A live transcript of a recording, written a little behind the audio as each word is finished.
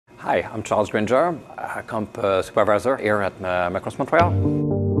Hi, I'm Granger, Comp Supervisor here at Mikros Montreal.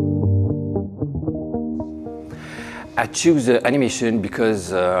 I choose animation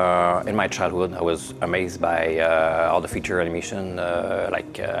because in my childhood I was amazed by all the feature animation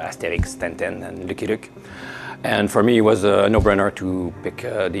like Asterix, Tintin and Lucky Luke. And for me it was a no-brainer to pick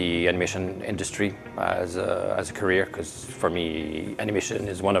the animation industry as a career, because for me animation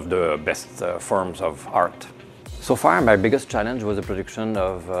is one of the best forms of art. So far my biggest challenge was the production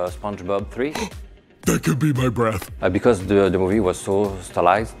of SpongeBob 3. That could be my breath. Because the movie was so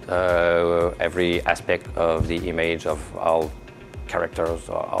stylized, every aspect of the image of all characters,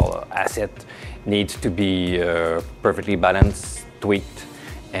 all assets needs to be perfectly balanced, tweaked,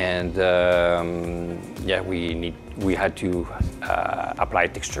 and yeah, we had to apply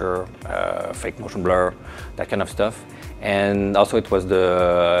texture, fake motion blur, that kind of stuff. And also it was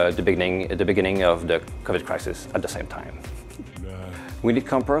the beginning of the COVID crisis at the same time. We did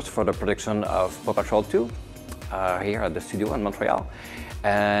compose for the production of Paw Patrol 2 here at the studio in Montreal.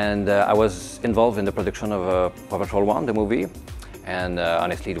 And I was involved in the production of Paw Patrol 1, the movie. And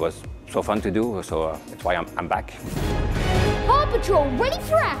honestly, it was so fun to do, so that's why I'm back. Paw Patrol, ready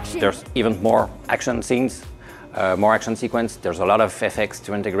for action! There's even more action scenes, more action sequence. There's a lot of effects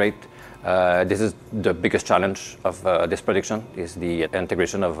to integrate. This is the biggest challenge of this production, is the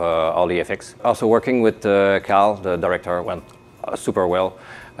integration of all the effects. Also working with Cal, the director, went super well.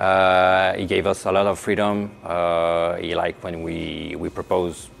 He gave us a lot of freedom. He liked when we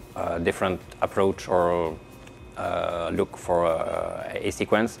propose a different approach or look for a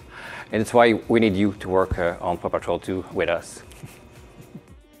sequence. And it's why we need you to work on Paw Patrol 2 with us.